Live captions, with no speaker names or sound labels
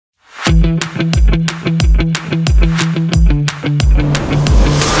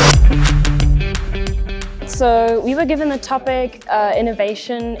So we were given the topic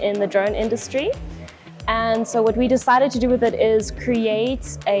innovation in the drone industry. And so what we decided to do with it is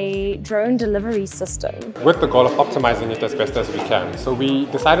create a drone delivery system. With the goal of optimizing it as best as we can. So we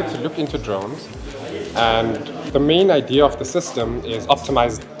decided to look into drones, and the main idea of the system is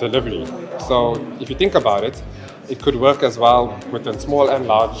optimized delivery. So if you think about it, it could work as well within small and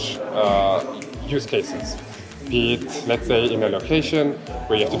large use cases. Be it, let's say, in a location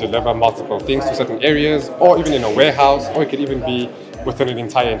where you have to deliver multiple things to certain areas, or even in a warehouse, or it could even be within an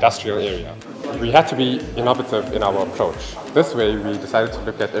entire industrial area. We had to be innovative in our approach. This way, we decided to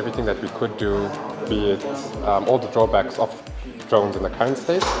look at everything that we could do, be it all the drawbacks of drones in the current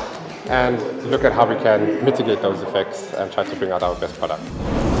state, and look at how we can mitigate those effects and try to bring out our best product.